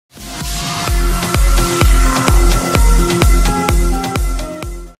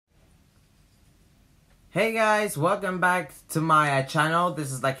Hey guys, welcome back to my channel.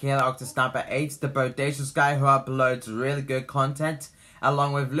 This is like Sniper 8, the bodacious guy who uploads really good content.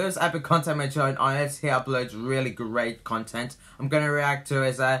 Along with Lewis Epic Content Mature and Honest, he uploads really great content. I'm gonna react to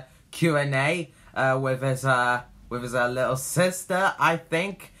his Q&A with his little sister, I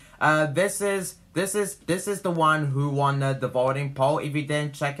think. This is the one who won the voting poll. If you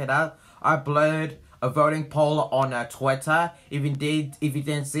didn't check it out, I uploaded a voting poll on Twitter. If you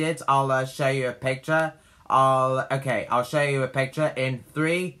didn't see it, I'll show you a picture. I'll show you a picture in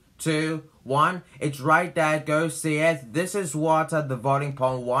 3, 2, 1. It's right there. Go see it. This is what the voting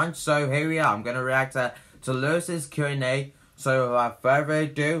poll wants. So here we are. I'm gonna react to Lewis's Q&A. So without further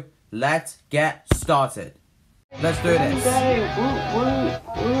ado, let's get started. Let's do this.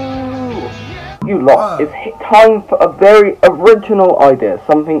 You lot, it's time for a very original idea,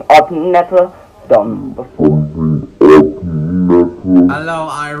 something I've never done before. Hello,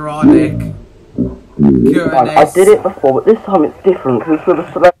 ironic. I did it before, but this time it's different because it's with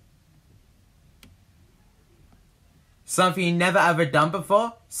a celebrity. Something you never ever done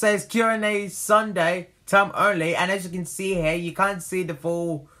before? Says Q&A Sunday, time only, and as you can see here, you can't see the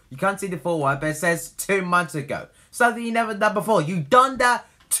full word, but it says 2 months ago. Something you never done before. You done that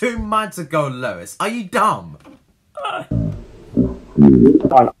 2 months ago, Lewis. Are you dumb?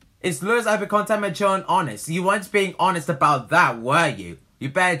 It's Lewis Epic Content Mature and Honest. You weren't being honest about that, were you? You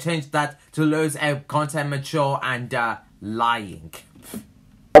better change that to Lewis Epic Content Mature and lying.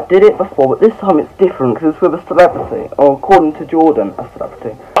 I did it before, but this time it's different because it's with a celebrity, or according to Jordan, a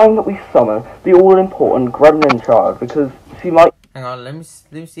celebrity. Time that we summon the all-important gremlin child because she might... Hang on, let me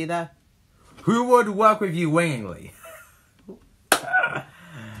see that. Who would work with you willingly?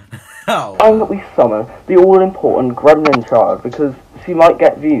 Oh. Time that we summon the all-important gremlin child because she might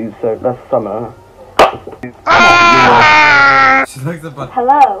get views, so let's summon her. She looks about...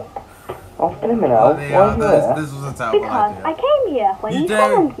 Hello. Oh, Fliminel, why are you there? This was a terrible Because idea. I came here when you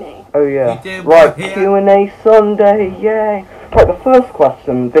summoned me. Oh yeah, You did right, what here? Q&A Sunday, yay! Right, the first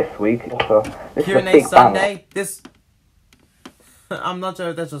question this week is this is a Q&A big Sunday? bang. This... I'm not sure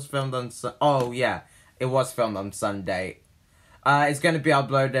if this was filmed on... Oh yeah, it was filmed on Sunday. It's going to be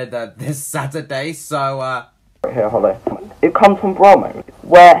uploaded this Saturday, so Right here, Holly. It comes from Brahmo.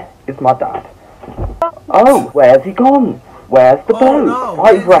 Where is my dad? Oh, where's he gone? Where's the boat? no,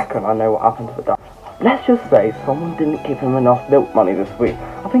 I reckon I know what happened to the dad. Let's just say someone didn't give him enough milk money this week.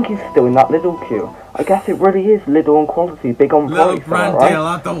 I think he's still in that Lidl queue. I guess it really is Lidl on quality, big on little price, brand right? deal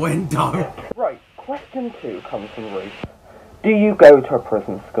out the window. Right, question 2 comes from Ruth. Do you go to a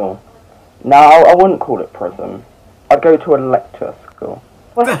prison school? No, I wouldn't call it prison. I'd go to a lecture school.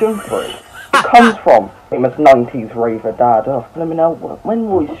 Question 3. It comes from famous 90s raver dad. Oh, Fliminel, when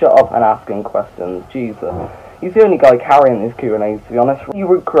will you shut up and asking questions? Jesus. He's the only guy carrying these Q&As, to be honest. You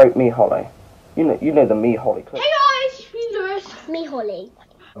recreate me, Hollie. You know the me, Hollie clip. Hey guys, me Lewis. Me Hollie.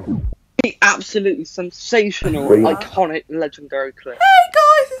 The absolutely sensational, iconic, legendary clip. Hey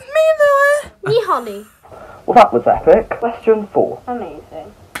guys, it's me, Lewis. Me Hollie. Well, that was epic. Question 4.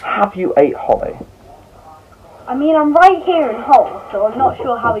 Amazing. Have you ate Hollie? I mean, I'm right here in Hull, so I'm not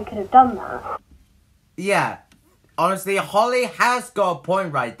sure how we could have done that. Yeah, honestly, Hollie has got a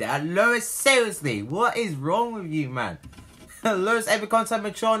point right there. Lewis, seriously, what is wrong with you, man? Lewis Epic Content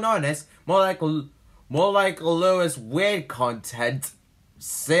Mature and Honest, more like Lewis weird content,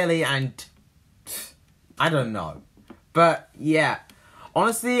 silly and I don't know. But yeah,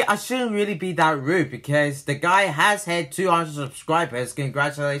 honestly, I shouldn't really be that rude because the guy has hit 200 subscribers.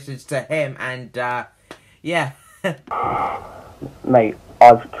 Congratulations to him, and yeah. Mate,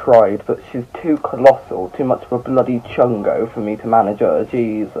 I've tried, but she's too colossal, too much of a bloody chungo for me to manage her.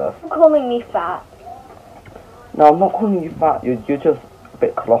 Jesus. You're calling me fat. No, I'm not calling you fat. You're just a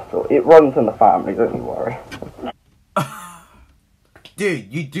bit colossal. It runs in the family, don't you worry.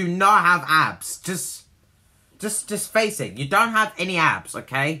 Dude, you do not have abs. Just face it. You don't have any abs,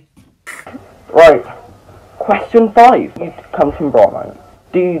 okay? Right. Question 5. You come from Brahmo.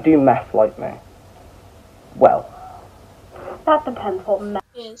 Do you do meth like me? Well, That depends what meth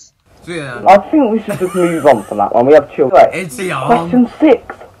is. Yeah. I think we should just move on from that one. We have children. Right. It's the Question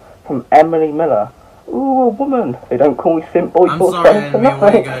 6 from Emily Miller. Ooh, a woman. They don't call me Simp Boy I'm for sorry, for Emily, what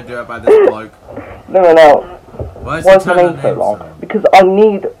are you nothing. gonna do about this bloke? No. Why is Why he is my turning name so him long? so? Because I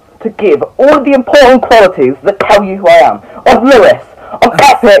need to give all of the important qualities that tell you who I am. I'm Lewis. I'm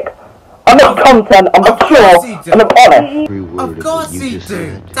epic. I'm of content. I'm mature. And I'm honest. Of course you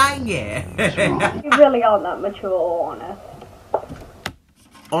do. Dang it. You really aren't that mature or honest.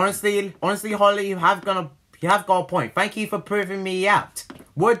 honestly, Hollie, you have got a point. Thank you for proving me out.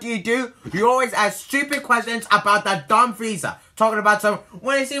 What do? You always ask stupid questions about that dumb freezer. Talking about some,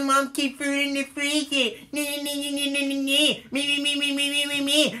 wanna see mom keep food in the freezer?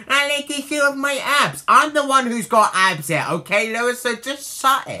 Me. I like to show off my abs. I'm the one who's got abs here, okay, Lewis? So just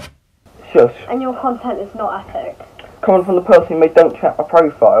shut it. Shush. And your content is not epic. Coming from the person who made Don't Check My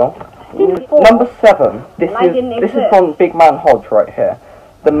Profile. Before. Number 7. This is from Big Man Hodge right here.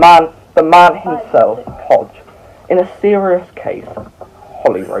 The man himself, Hodge. In a serious case,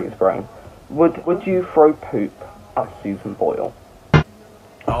 Hollie Rosebrain, would you throw poop at Susan Boyle?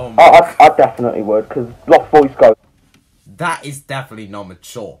 Oh my. I definitely would, because Lost Boys go. That is definitely not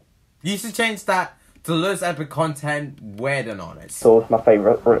mature. You should change that to Lewis Epic content, weird and honest. So it's my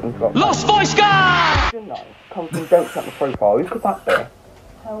favourite written song. Lost Voice Guy! Comes from Don't Check My Profile. Who could that be?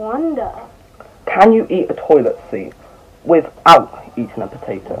 I wonder. Can you eat a toilet seat without eating a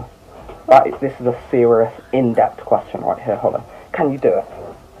potato? This is a serious, in-depth question right here, Hollie. Can you do it?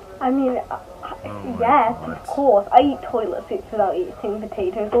 I mean, yes, of course. I eat toilet seats without eating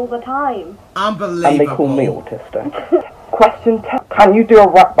potatoes all the time. Unbelievable. And they call me autistic. Question 10. Can you do a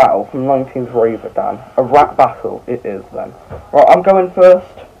rap battle from 19's Raver, Dan? A rap battle it is then. Right, I'm going first.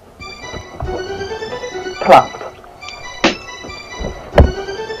 Clapped.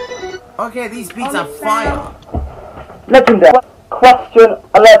 Okay, these beats are fire. Legendary. Question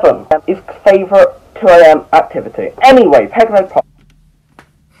 11 is favourite 2 AM activity. Anyway, Peglo Pop.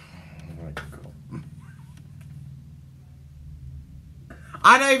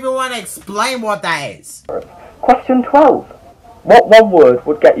 I don't even want to explain what that is. Question 12. What one word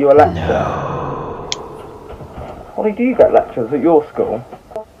would get you a lecture? No. Hollie, do you get lectures at your school?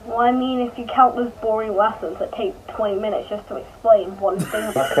 Well, I mean, if you count those boring lessons that take 20 minutes just to explain one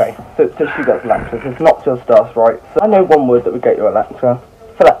thing. Okay, so she gets lectures. It's not just us, right? So I know one word that would get you a lecture.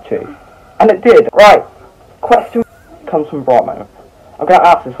 Fletchy. And it did. Right. Question comes from Brahmo. I'm going to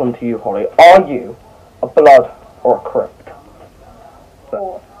ask this one to you, Hollie. Are you a blood or a crypt?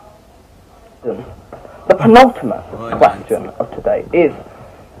 Or The penultimate question of today is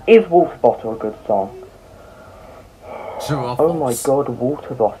Water Bottle a good song? Sure. Oh my god,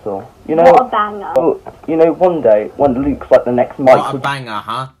 Water Bottle. You know, what a banger. You know, one day, when Luke's like the next Mike... What a banger,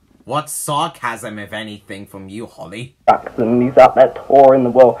 huh? What sarcasm, if anything, from you, Hollie? Jackson, he's out there touring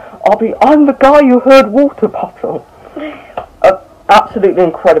the world. I'm the guy who heard Water Bottle. Absolutely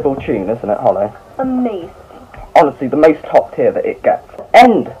incredible tune, isn't it, Hollie? Amazing. Honestly, the most top tier that it gets.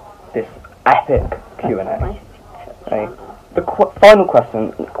 End this epic Q&A. Okay. The final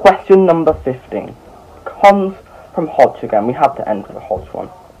question number 15, comes from Hodge again. We have to end with a Hodge one.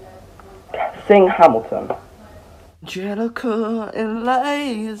 Sing Hamilton. Angelica and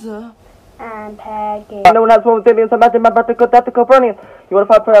Laser. And Peggy. No one has one with billions. Imagine my hypothetical brilliance. You want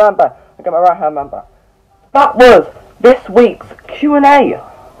to fight for a number? I get my right hand number. That was this week's Q&A.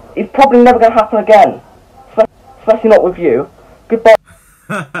 It's probably never going to happen again. Especially not with you. Goodbye.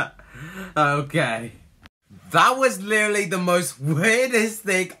 Okay. That was literally the most weirdest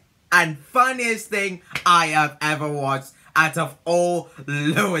thing and funniest thing I have ever watched out of all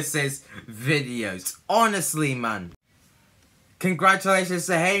Lewis's videos. Honestly, man. Congratulations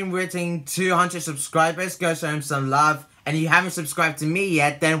to him reaching 200 subscribers. Go show him some love. And if you haven't subscribed to me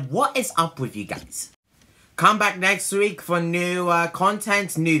yet, then what is up with you guys? Come back next week for new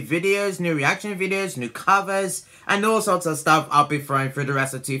content, new videos, new reaction videos, new covers, and all sorts of stuff I'll be throwing through the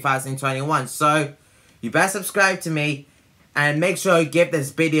rest of 2021. So, you better subscribe to me, and make sure you give this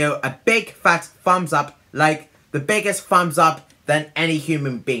video a big fat thumbs up, like the biggest thumbs up than any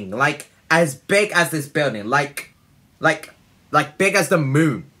human being. Like, as big as this building, like big as the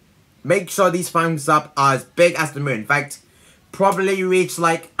moon. Make sure these thumbs up are as big as the moon. In fact, probably reach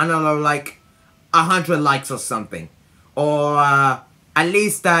like, I don't know, like 100 likes or something, or at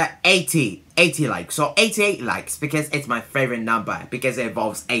least 80 likes, or 88 likes, because it's my favorite number, because it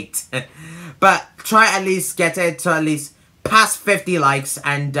involves 8. But try at least get it to at least past 50 likes,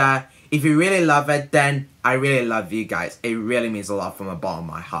 and if you really love it, then I really love you guys. It really means a lot from the bottom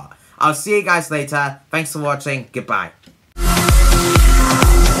of my heart. I'll see you guys later. Thanks for watching. Goodbye.